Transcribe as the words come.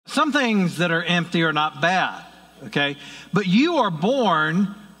Some things that are empty are not bad, okay? But you are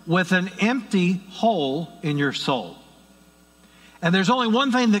born with an empty hole in your soul. And there's only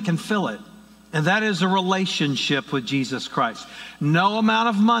one thing that can fill it, and that is a relationship with Jesus Christ. No amount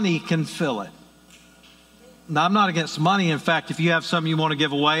of money can fill it. Now, I'm not against money. In fact, if you have some you want to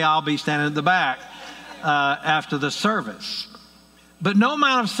give away, I'll be standing at the back after the service. But no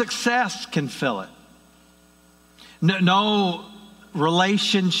amount of success can fill it. No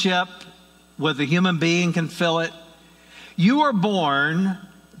relationship with a human being can fill it. You are born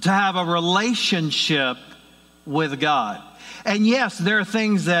to have a relationship with God. And yes, there are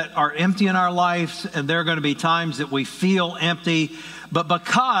things that are empty in our lives, and there are going to be times that we feel empty. But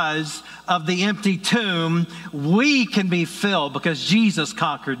because of the empty tomb, we can be filled because Jesus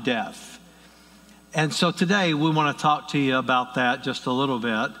conquered death. And so today we want to talk to you about that just a little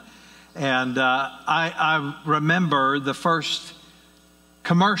bit. And I remember the first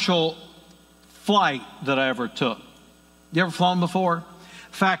commercial flight that I ever took. You ever flown before?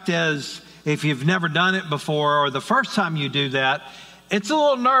 Fact is, if you've never done it before, or the first time you do that, it's a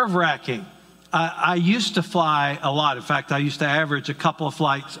little nerve-wracking. I used to fly a lot. In fact, I used to average a couple of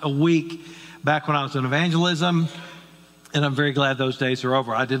flights a week back when I was in evangelism, and I'm very glad those days are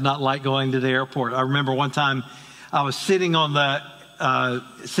over. I did not like going to the airport. I remember one time I was sitting in a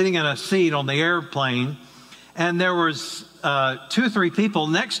seat on the airplane, and there was 2 or 3 people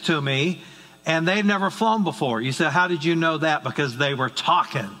next to me, and they'd never flown before. You said, how did you know that? Because they were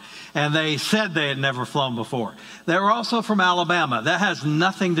talking. And they said they had never flown before. They were also from Alabama. That has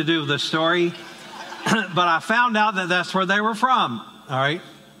nothing to do with the story. But I found out that that's where they were from. All right.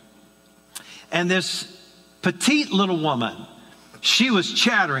 And this petite little woman, she was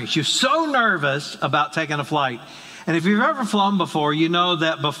chattering. She was so nervous about taking a flight. And if you've ever flown before, you know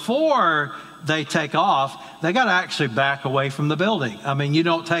that before they take off, they got to actually back away from the building. I mean, you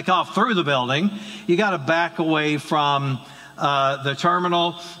don't take off through the building. You got to back away from the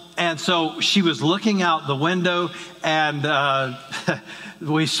terminal. And so she was looking out the window, and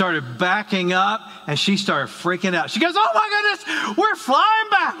we started backing up, and she started freaking out. She goes, oh my goodness, we're flying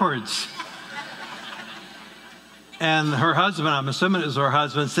backwards. And her husband, I'm assuming it was her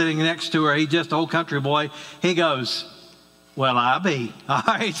husband, sitting next to her, he just old country boy, he goes, well, I be. All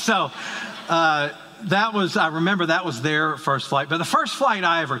right, so I remember that was their first flight. But the first flight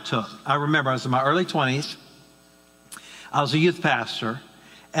I ever took, I remember I was in my early 20s. I was a youth pastor.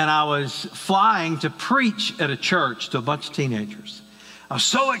 And I was flying to preach at a church to a bunch of teenagers. I was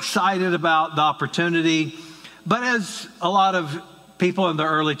so excited about the opportunity. But as a lot of people in their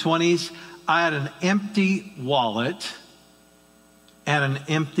early 20s, I had an empty wallet and an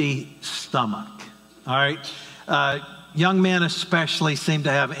empty stomach. All right? Young men especially seem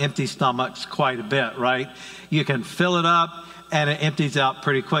to have empty stomachs quite a bit, right? You can fill it up and it empties out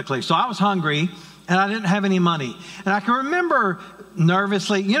pretty quickly. So I was hungry and I didn't have any money. And I can remember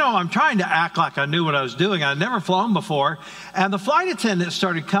nervously, I'm trying to act like I knew what I was doing. I'd never flown before. And the flight attendant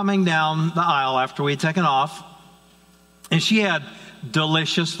started coming down the aisle after we had taken off. And she had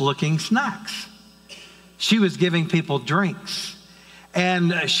delicious looking snacks. She was giving people drinks.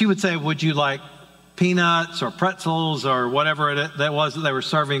 And she would say, would you like peanuts or pretzels or whatever that was that they were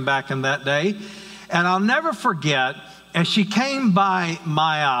serving back in that day? And I'll never forget, as she came by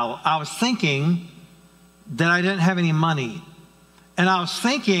my aisle, I was thinking that I didn't have any money. And I was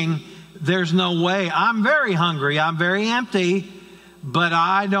thinking, there's no way. I'm very hungry. I'm very empty, but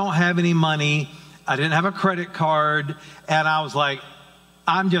I don't have any money. I didn't have a credit card. And I was like,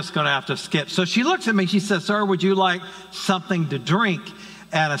 I'm just going to have to skip. So she looks at me. She says, sir, would you like something to drink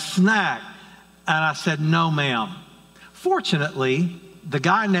and a snack? And I said, no, ma'am. Fortunately, the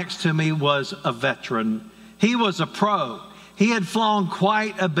guy next to me was a veteran. He was a pro. He had flown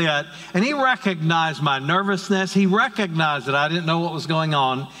quite a bit, and he recognized my nervousness. He recognized that I didn't know what was going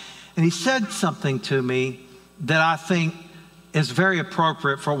on. And he said something to me that I think is very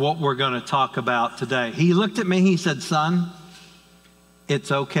appropriate for what we're going to talk about today. He looked at me, he said, son,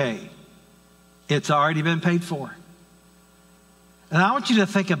 it's okay. It's already been paid for. And I want you to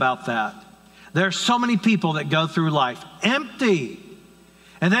think about that. There are so many people that go through life empty.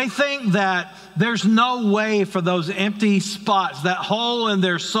 And they think that there's no way for those empty spots, that hole in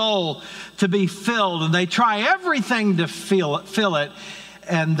their soul, to be filled. And they try everything to fill it.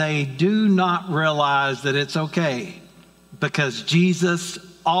 And they do not realize that it's okay because Jesus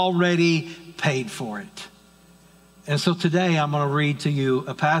already paid for it. And so today I'm going to read to you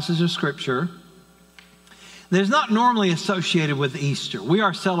a passage of Scripture that is not normally associated with Easter. We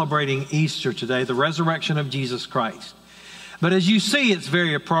are celebrating Easter today, the resurrection of Jesus Christ. But as you see, it's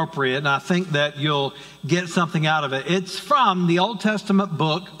very appropriate, and I think that you'll get something out of it. It's from the Old Testament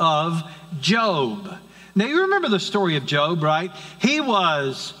book of Job. Now, you remember the story of Job, right? He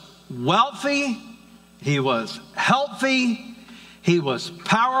was wealthy, he was healthy, he was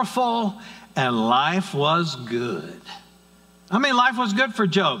powerful, and life was good. I mean, life was good for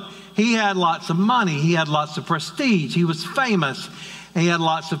Job. He had lots of money, he had lots of prestige, he was famous, and he had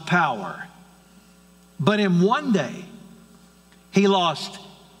lots of power. But in one day, he lost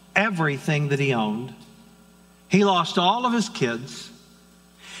everything that he owned. He lost all of his kids.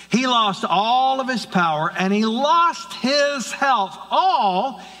 He lost all of his power, and he lost his health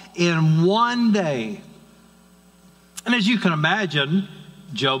all in one day. And as you can imagine,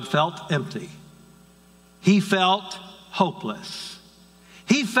 Job felt empty. He felt hopeless.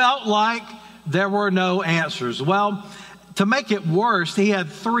 He felt like there were no answers. Well, to make it worse, he had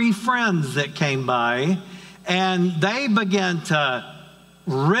 3 friends that came by, and they began to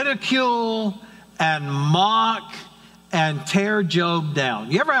ridicule and mock and tear Job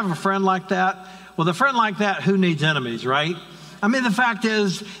down. You ever have a friend like that? Well, the friend like that, who needs enemies, right? I mean, the fact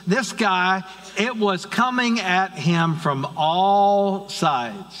is, this guy, it was coming at him from all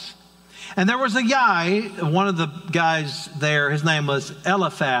sides. And there was a guy, one of the guys there, his name was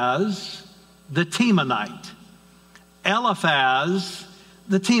Eliphaz the Temanite. Eliphaz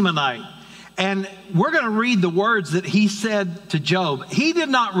the Temanite. And we're going to read the words that he said to Job. He did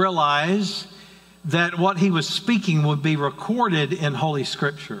not realize that what he was speaking would be recorded in Holy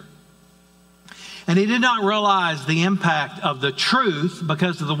Scripture. And he did not realize the impact of the truth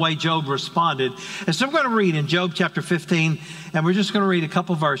because of the way Job responded. And so I'm going to read in Job chapter 15, and we're just going to read a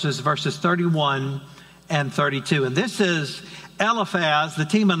couple verses, verses 31 and 32. And this is Eliphaz the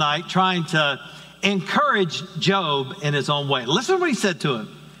Temanite trying to encourage Job in his own way. Listen to what he said to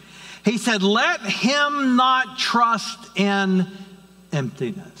him. He said, "Let him not trust in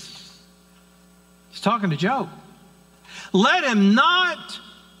emptiness." He's talking to Job. Let him not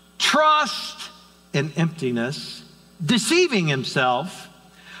trust in emptiness, deceiving himself,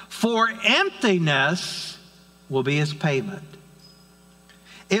 for emptiness will be his payment.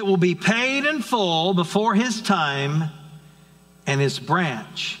 It will be paid in full before his time, and his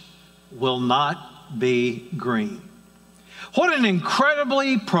branch will not be green. What an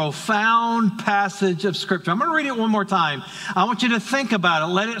incredibly profound passage of Scripture. I'm going to read it one more time. I want you to think about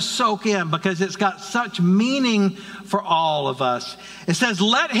it. Let it soak in because it's got such meaning for all of us. It says,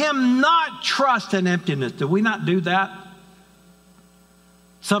 let him not trust in emptiness. Do we not do that?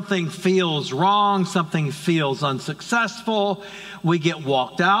 Something feels wrong. Something feels unsuccessful. We get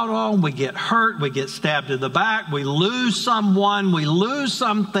walked out on. We get hurt. We get stabbed in the back. We lose someone. We lose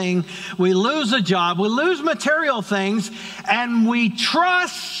something. We lose a job. We lose material things. And we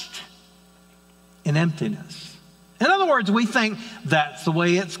trust in emptiness. In other words, we think that's the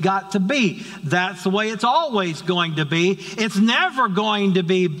way it's got to be. That's the way it's always going to be. It's never going to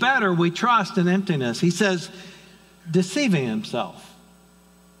be better. We trust in emptiness. He says, deceiving himself.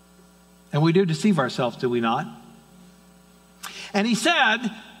 And we do deceive ourselves, do we not? And he said,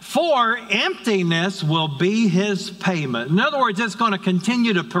 for emptiness will be his payment. In other words, it's going to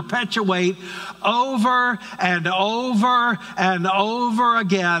continue to perpetuate over and over and over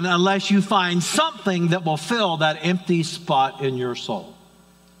again unless you find something that will fill that empty spot in your soul.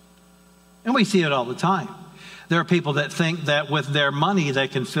 And we see it all the time. There are people that think that with their money they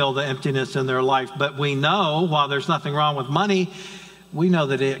can fill the emptiness in their life. But we know, while there's nothing wrong with money, we know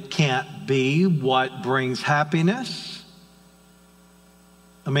that it can't be what brings happiness.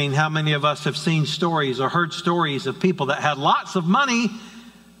 I mean, how many of us have seen stories or heard stories of people that had lots of money,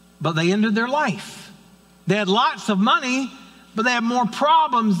 but they ended their life? They had lots of money, but they had more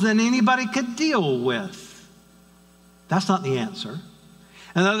problems than anybody could deal with. That's not the answer.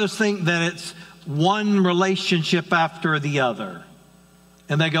 And others think that it's one relationship after the other.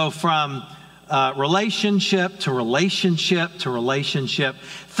 And they go from relationship to relationship to relationship,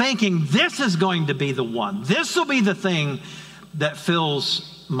 thinking this is going to be the one. This will be the thing that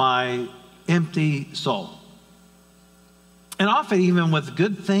fills my empty soul. And often, even with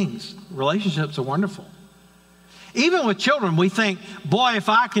good things, relationships are wonderful. Even with children, we think, boy, if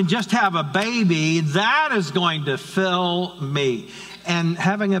I can just have a baby, that is going to fill me. And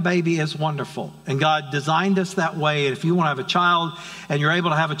having a baby is wonderful. And God designed us that way. And if you want to have a child and you're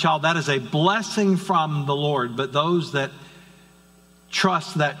able to have a child, that is a blessing from the Lord. But those that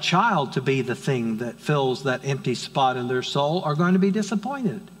trust that child to be the thing that fills that empty spot in their soul are going to be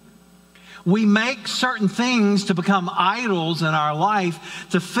disappointed. We make certain things to become idols in our life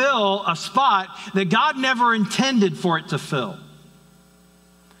to fill a spot that God never intended for it to fill.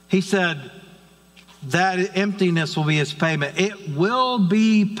 He said, that emptiness will be his payment. It will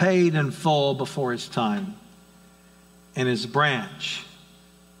be paid in full before his time. And his branch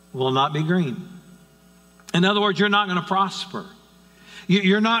will not be green. In other words, you're not going to prosper.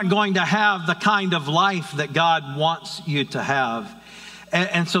 You're not going to have the kind of life that God wants you to have.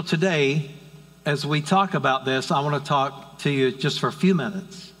 And so today, as we talk about this, I want to talk to you just for a few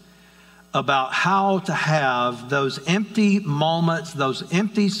minutes about how to have those empty moments, those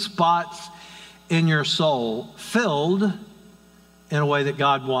empty spots in your soul filled in a way that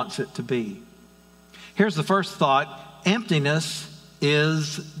God wants it to be. Here's the first thought. Emptiness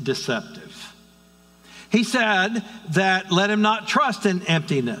is deceptive. He said that let him not trust in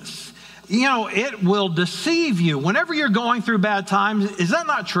emptiness. You know, it will deceive you. Whenever you're going through bad times, is that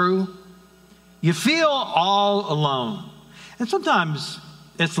not true? You feel all alone. And sometimes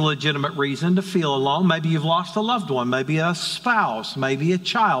it's a legitimate reason to feel alone. Maybe you've lost a loved one, maybe a spouse, maybe a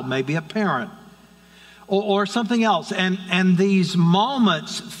child, maybe a parent, or something else. And these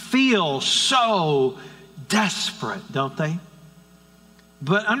moments feel so desperate, don't they?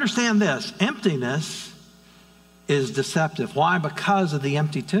 But understand this, emptiness is deceptive. Why? Because of the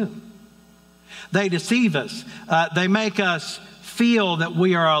empty tomb. They deceive us. They make us feel that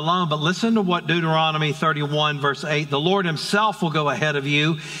we are alone. But listen to what Deuteronomy 31 verse 8, the Lord himself will go ahead of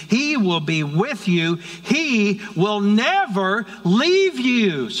you. He will be with you. He will never leave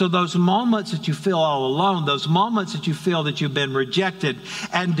you. So those moments that you feel all alone, those moments that you feel that you've been rejected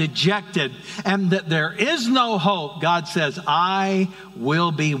and dejected and that there is no hope, God says, I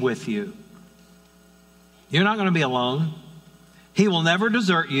will be with you. You're not going to be alone. He will never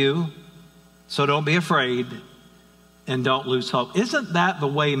desert you. So don't be afraid and don't lose hope. Isn't that the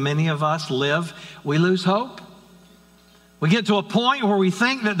way many of us live? We lose hope. We get to a point where we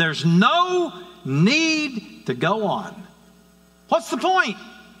think that there's no need to go on. What's the point?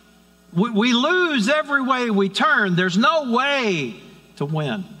 We lose every way we turn. There's no way to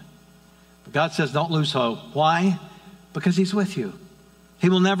win. But God says don't lose hope. Why? Because he's with you. He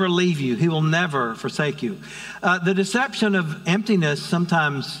will never leave you. He will never forsake you. The deception of emptiness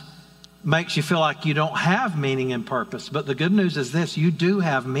sometimes makes you feel like you don't have meaning and purpose. But the good news is this, you do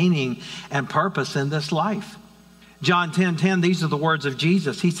have meaning and purpose in this life. John 10:10, these are the words of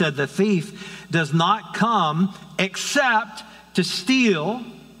Jesus. He said, the thief does not come except to steal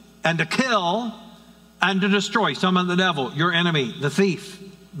and to kill and to destroy. Some of the devil, your enemy, the thief,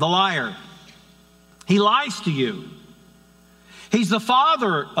 the liar. He lies to you. He's the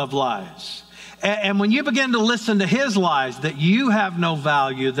father of lies. And when you begin to listen to his lies, that you have no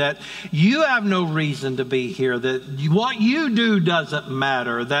value, that you have no reason to be here, that what you do doesn't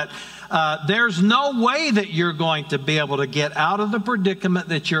matter, that there's no way that you're going to be able to get out of the predicament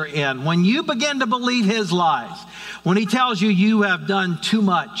that you're in. When you begin to believe his lies, when he tells you you have done too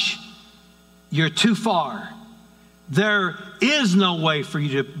much, you're too far, there is no way for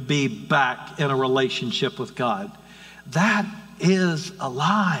you to be back in a relationship with God. That is a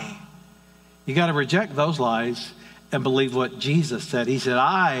lie. You got to reject those lies and believe what Jesus said. He said,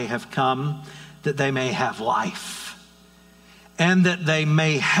 I have come that they may have life and that they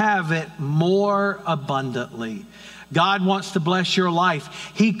may have it more abundantly. God wants to bless your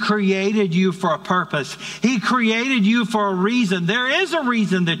life. He created you for a purpose. He created you for a reason. There is a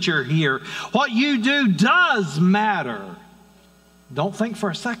reason that you're here. What you do does matter. Don't think for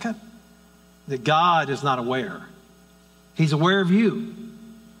a second that God is not aware. He's aware of you.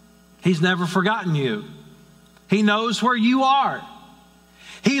 He's never forgotten you. He knows where you are.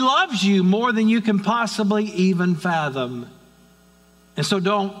 He loves you more than you can possibly even fathom. And so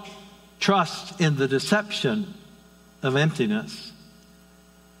don't trust in the deception of emptiness.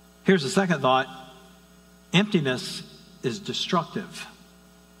 Here's the second thought. Emptiness is destructive.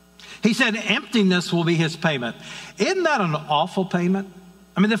 He said emptiness will be his payment. Isn't that an awful payment?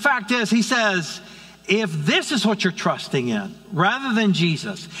 I mean, the fact is, he says, if this is what you're trusting in, rather than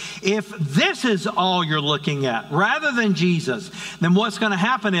Jesus, if this is all you're looking at, rather than Jesus, then what's going to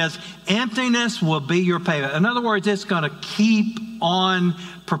happen is emptiness will be your payment. In other words, it's going to keep on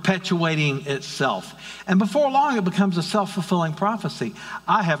perpetuating itself. And before long, it becomes a self-fulfilling prophecy.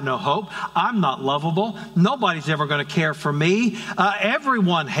 I have no hope. I'm not lovable. Nobody's ever going to care for me.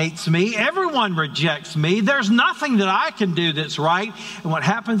 Everyone hates me. Everyone rejects me. There's nothing that I can do that's right. And what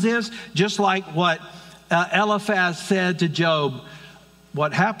happens is, just like what Eliphaz said to Job,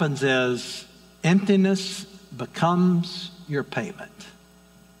 what happens is emptiness becomes your payment.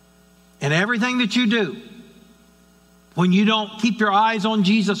 And everything that you do, when you don't keep your eyes on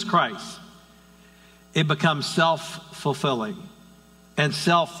Jesus Christ, it becomes self-fulfilling and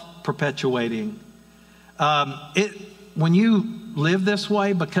self-perpetuating. When you live this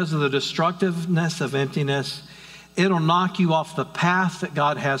way because of the destructiveness of emptiness, it'll knock you off the path that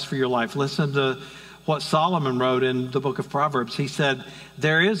God has for your life. Listen to what Solomon wrote in the book of Proverbs. He said,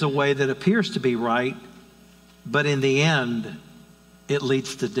 there is a way that appears to be right, but in the end, it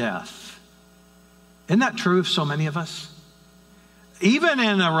leads to death. Isn't that true of so many of us? Even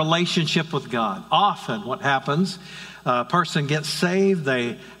in a relationship with God, often what happens, a person gets saved,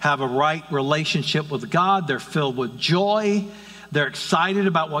 they have a right relationship with God, they're filled with joy, they're excited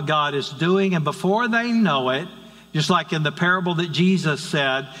about what God is doing, and before they know it, just like in the parable that Jesus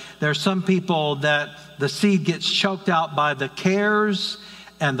said, there's some people that the seed gets choked out by the cares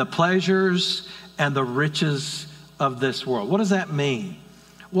and the pleasures and the riches of this world. What does that mean?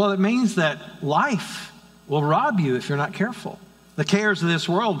 Well, it means that life will rob you if you're not careful. The cares of this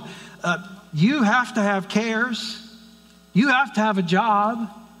world, you have to have cares. You have to have a job.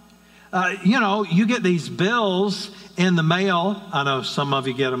 You get these bills in the mail. I know some of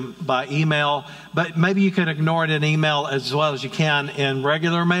you get them by email, but maybe you can ignore it in email as well as you can in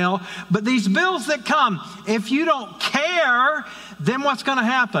regular mail. But these bills that come, if you don't care, then what's going to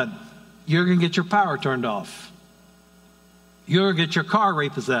happen? You're going to get your power turned off. You're going to get your car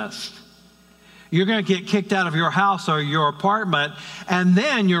repossessed. You're going to get kicked out of your house or your apartment, and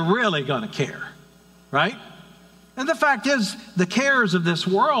then you're really going to care, right? And the fact is, the cares of this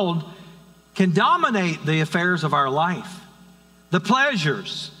world can dominate the affairs of our life. The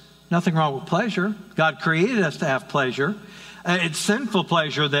pleasures, nothing wrong with pleasure. God created us to have pleasure. It's sinful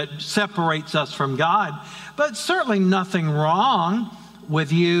pleasure that separates us from God, but certainly nothing wrong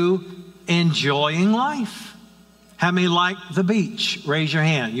with you enjoying life. How many like the beach? Raise your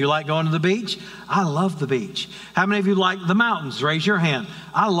hand. You like going to the beach? I love the beach. How many of you like the mountains? Raise your hand.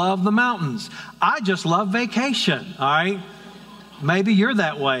 I love the mountains. I just love vacation, all right? Maybe you're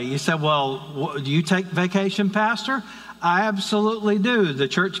that way. You said, well, do you take vacation, Pastor? I absolutely do. The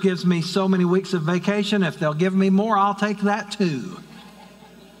church gives me so many weeks of vacation. If they'll give me more, I'll take that too.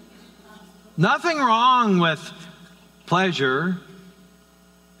 Nothing wrong with pleasure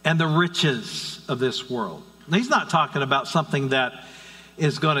and the riches of this world. He's not talking about something that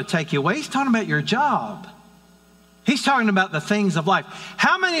is going to take you away. He's talking about your job. He's talking about the things of life.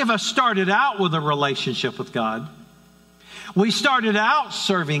 How many of us started out with a relationship with God? We started out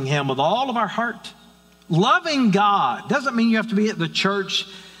serving Him with all of our heart. Loving God doesn't mean you have to be at the church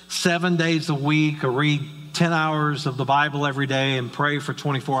 7 days a week or read 10 hours of the Bible every day and pray for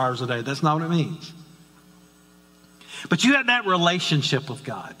 24 hours a day. That's not what it means. But you had that relationship with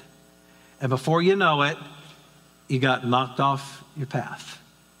God. And before you know it, you got knocked off your path.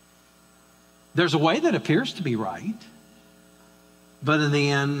 There's a way that appears to be right, but in the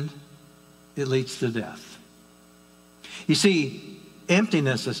end, it leads to death. You see,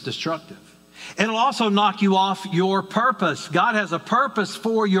 emptiness is destructive. It'll also knock you off your purpose. God has a purpose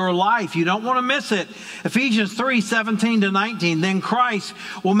for your life. You don't want to miss it. Ephesians 3:17-19. Then Christ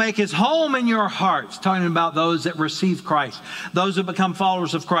will make His home in your hearts. Talking about those that receive Christ. Those who become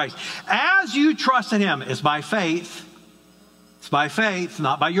followers of Christ. As you trust in Him, it's by faith. It's by faith,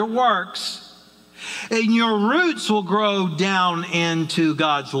 not by your works. And your roots will grow down into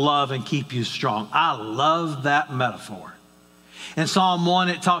God's love and keep you strong. I love that metaphor. In Psalm 1,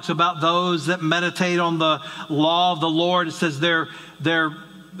 it talks about those that meditate on the law of the Lord. It says their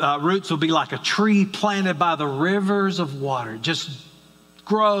roots will be like a tree planted by the rivers of water. It just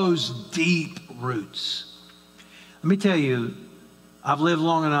grows deep roots. Let me tell you, I've lived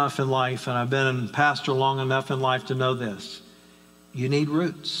long enough in life and I've been a pastor long enough in life to know this. You need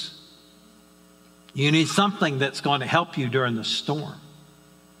roots. You need something that's going to help you during the storm.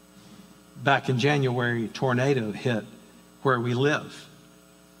 Back in January, a tornado hit where we live.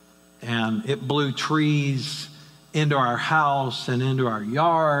 And it blew trees into our house and into our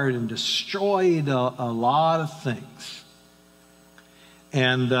yard and destroyed a lot of things.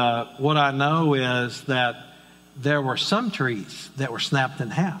 And what I know is that there were some trees that were snapped in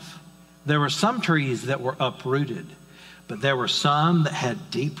half. There were some trees that were uprooted, but there were some that had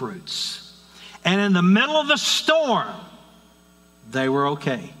deep roots. And in the middle of the storm, they were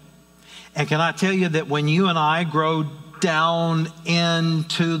okay. And can I tell you that when you and I grow down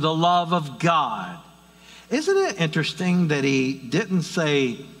into the love of God, isn't it interesting that He didn't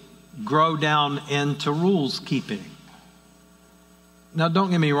say grow down into rules keeping? Now,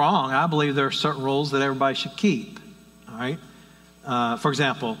 don't get me wrong. I believe there are certain rules that everybody should keep. All right. For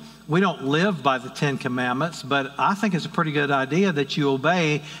example, we don't live by the 10 Commandments, but I think it's a pretty good idea that you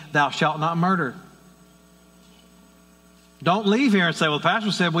obey, thou shalt not murder. Don't leave here and say, well, the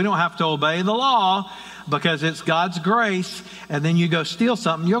pastor said we don't have to obey the law because it's God's grace, and then you go steal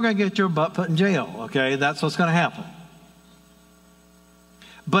something, you're going to get your butt put in jail, okay? That's what's going to happen.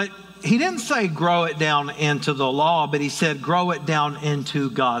 But he didn't say grow it down into the law, but he said grow it down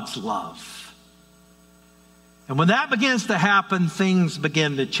into God's love. And when that begins to happen, things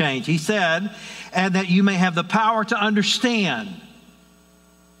begin to change. He said, and that you may have the power to understand.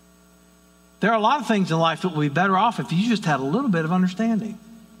 There are a lot of things in life that would be better off if you just had a little bit of understanding.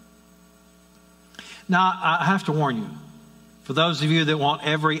 Now, I have to warn you, for those of you that want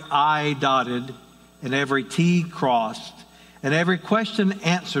every I dotted and every T crossed and every question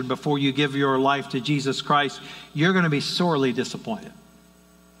answered before you give your life to Jesus Christ, you're going to be sorely disappointed.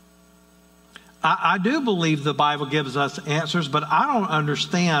 I do believe the Bible gives us answers, but I don't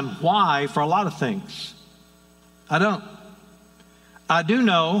understand why for a lot of things. I don't. I do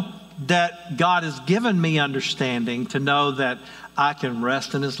know that God has given me understanding to know that I can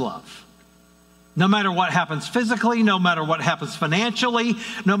rest in His love. No matter what happens physically, no matter what happens financially,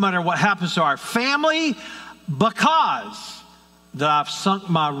 no matter what happens to our family, because that I've sunk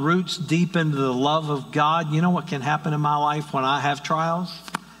my roots deep into the love of God. You know what can happen in my life when I have trials?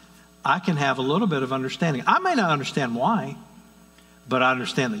 I can have a little bit of understanding. I may not understand why, but I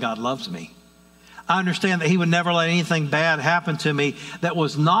understand that God loves me. I understand that He would never let anything bad happen to me that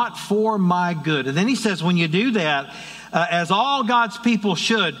was not for my good. And then He says, when you do that, as all God's people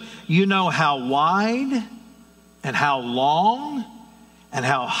should, you know how wide and how long and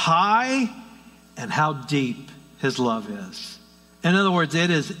how high and how deep His love is. In other words,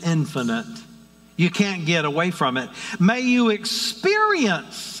 it is infinite. You can't get away from it. May you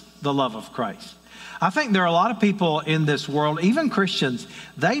experience the love of Christ. I think there are a lot of people in this world, even Christians,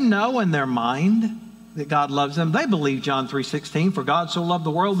 they know in their mind that God loves them. They believe John 3:16, for God so loved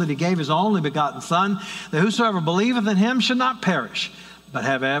the world that He gave His only begotten Son, that whosoever believeth in Him should not perish, but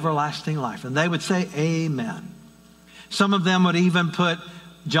have everlasting life. And they would say, amen. Some of them would even put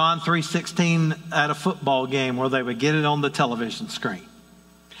John 3:16 at a football game where they would get it on the television screen.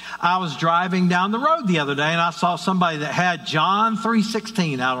 I was driving down the road the other day and I saw somebody that had John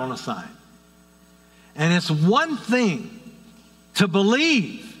 3:16 out on a sign. And it's one thing to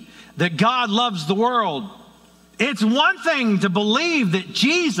believe that God loves the world. It's one thing to believe that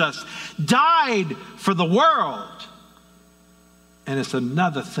Jesus died for the world. And it's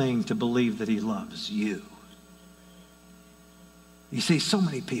another thing to believe that He loves you. You see, so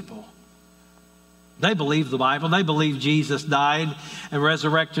many people, they believe the Bible. They believe Jesus died and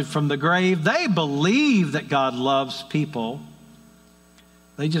resurrected from the grave. They believe that God loves people.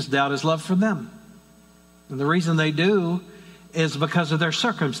 They just doubt His love for them. And the reason they do is because of their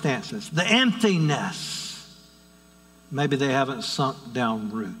circumstances, the emptiness. Maybe they haven't sunk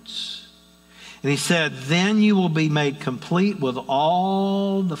down roots. And He said, then you will be made complete with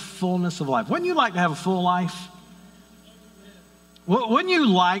all the fullness of life. Wouldn't you like to have a full life? Wouldn't you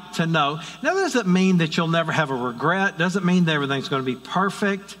like to know? Now, that doesn't mean that you'll never have a regret. Doesn't mean that everything's going to be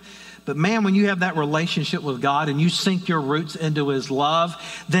perfect. But man, when you have that relationship with God and you sink your roots into His love,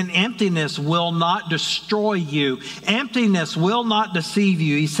 then emptiness will not destroy you. Emptiness will not deceive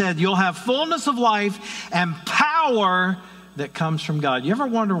you. He said you'll have fullness of life and power that comes from God. You ever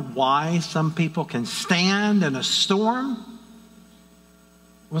wonder why some people can stand in a storm?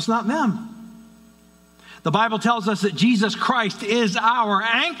 Well, it's not them. The Bible tells us that Jesus Christ is our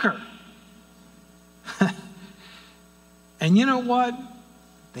anchor. And you know what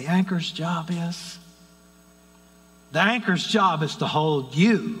the anchor's job is? The anchor's job is to hold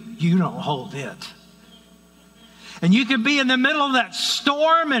you. You don't hold it. And you can be in the middle of that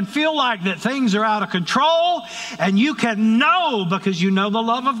storm and feel like that things are out of control. And you can know, because you know the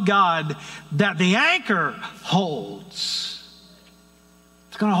love of God, that the anchor holds.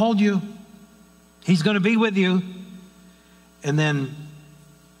 It's going to hold you. He's going to be with you. And then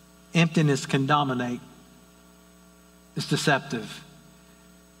emptiness can dominate. It's deceptive.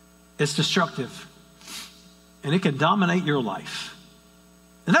 It's destructive. And it can dominate your life.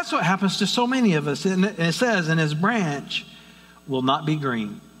 And that's what happens to so many of us. And it says, and His branch will not be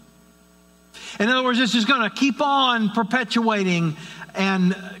green. In other words, it's just going to keep on perpetuating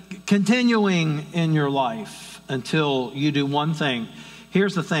and continuing in your life until you do one thing.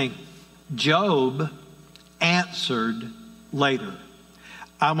 Here's the thing. Job answered later.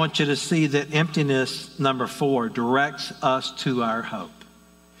 I want you to see that emptiness, number 4, directs us to our hope.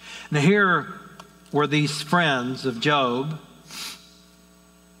 Now here were these friends of Job.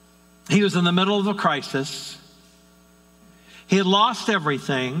 He was in the middle of a crisis. He had lost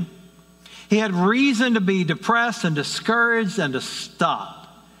everything. He had reason to be depressed and discouraged and to stop.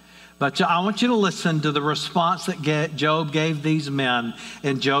 But I want you to listen to the response that Job gave these men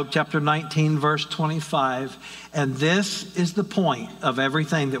in Job chapter 19, verse 25. And this is the point of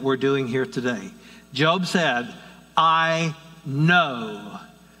everything that we're doing here today. Job said, I know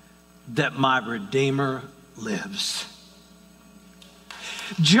that my Redeemer lives.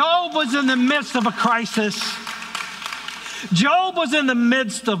 Job was in the midst of a crisis. Job was in the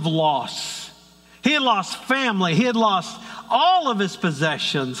midst of loss. He had lost family. He had lost all of his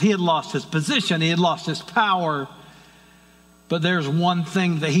possessions. He had lost his position. He had lost his power. But there's one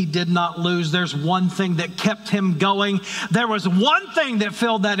thing that he did not lose. There's one thing that kept him going. There was one thing that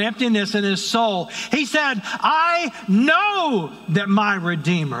filled that emptiness in his soul. He said, I know that my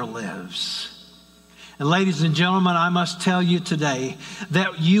Redeemer lives. And ladies and gentlemen, I must tell you today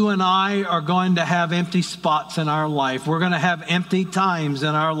that you and I are going to have empty spots in our life. We're going to have empty times in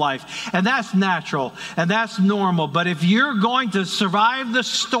our life. And that's natural and that's normal. But if you're going to survive the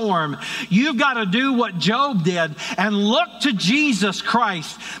storm, you've got to do what Job did and look to Jesus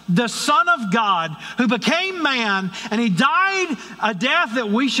Christ, the Son of God, who became man, and he died a death that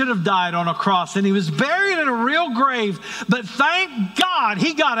we should have died on a cross. And he was buried in a real grave. But thank God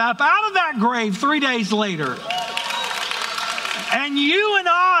he got up out of that grave 3 days later. And you and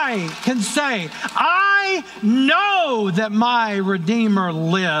I can say, I know that my Redeemer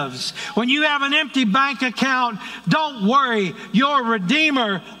lives. When you have an empty bank account, don't worry, your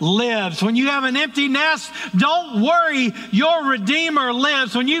Redeemer lives. When you have an empty nest, don't worry, your Redeemer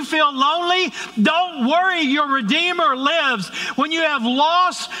lives. When you feel lonely, don't worry, your Redeemer lives. When you have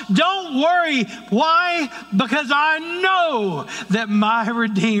loss, don't worry. Why? Because I know that my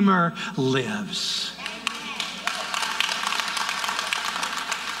Redeemer lives.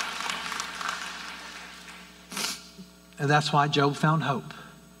 And that's why Job found hope.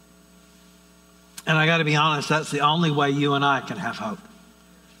 And I got to be honest, that's the only way you and I can have hope.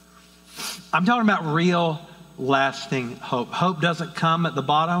 I'm talking about real, lasting hope. Hope doesn't come at the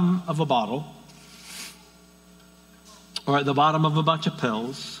bottom of a bottle or at the bottom of a bunch of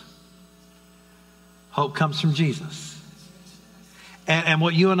pills. Hope comes from Jesus. And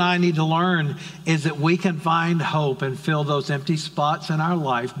what you and I need to learn is that we can find hope and fill those empty spots in our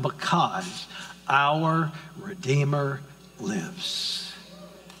life because our Redeemer lives.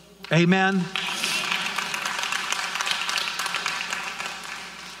 Amen.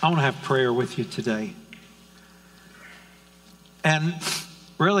 I want to have prayer with you today. And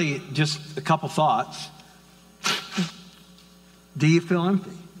really just a couple thoughts. Do you feel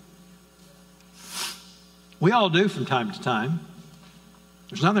empty? We all do from time to time.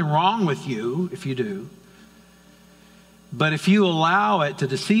 There's nothing wrong with you if you do. But if you allow it to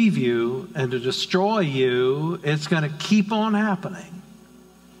deceive you and to destroy you, it's going to keep on happening.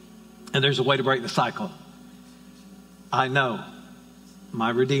 And there's a way to break the cycle. I know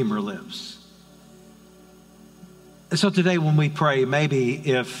my Redeemer lives. And so today when we pray, maybe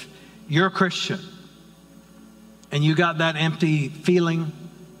if you're a Christian and you got that empty feeling,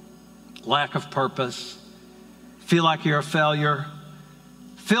 lack of purpose, feel like you're a failure,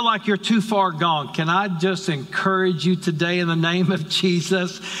 feel like you're too far gone, can I just encourage you today in the name of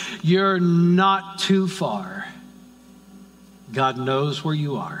Jesus? You're not too far. God knows where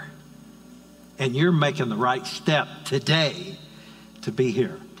you are. And you're making the right step today to be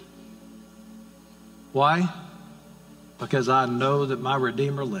here. Why? Because I know that my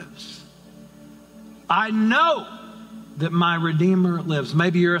Redeemer lives. I know that my Redeemer lives.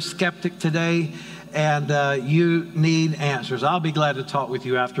 Maybe you're a skeptic today and you need answers. I'll be glad to talk with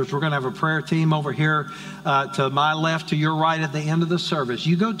you afterwards. We're going to have a prayer team over here to my left, to your right at the end of the service.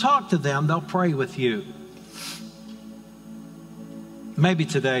 You go talk to them. They'll pray with you. Maybe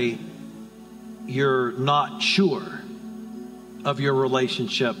today you're not sure of your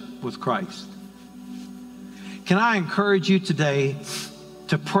relationship with Christ. Can I encourage you today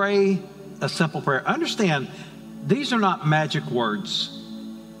to pray a simple prayer? Understand, these are not magic words.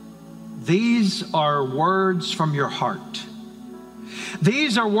 These are words from your heart.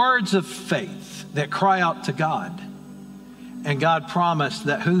 These are words of faith that cry out to God. And God promised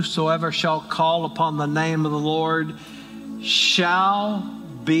that whosoever shall call upon the name of the Lord shall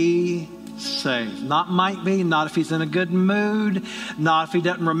be saved. Not might be, not if he's in a good mood, not if he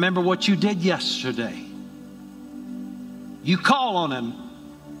doesn't remember what you did yesterday. You call on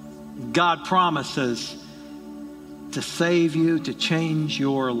him, God promises to save you, to change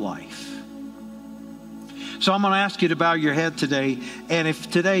your life. So I'm going to ask you to bow your head today. And if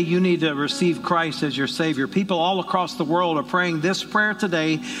today you need to receive Christ as your Savior, people all across the world are praying this prayer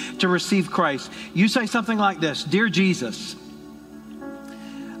today to receive Christ. You say something like this: Dear Jesus,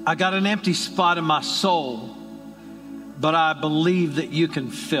 I got an empty spot in my soul, but I believe that you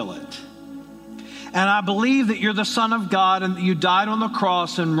can fill it. And I believe that you're the Son of God and that you died on the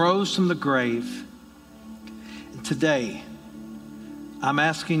cross and rose from the grave. And today, I'm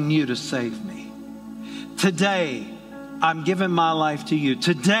asking you to save me. Today, I'm giving my life to you.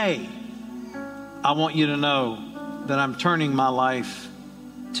 Today, I want you to know that I'm turning my life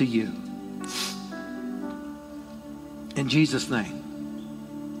to you. In Jesus'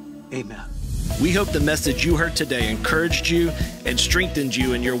 name, amen. We hope the message you heard today encouraged you and strengthened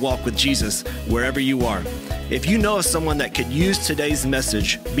you in your walk with Jesus wherever you are. If you know of someone that could use today's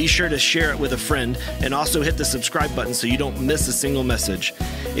message, be sure to share it with a friend and also hit the subscribe button so you don't miss a single message.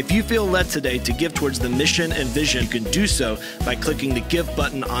 If you feel led today to give towards the mission and vision, you can do so by clicking the Give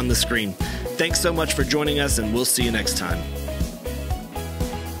button on the screen. Thanks so much for joining us, and we'll see you next time.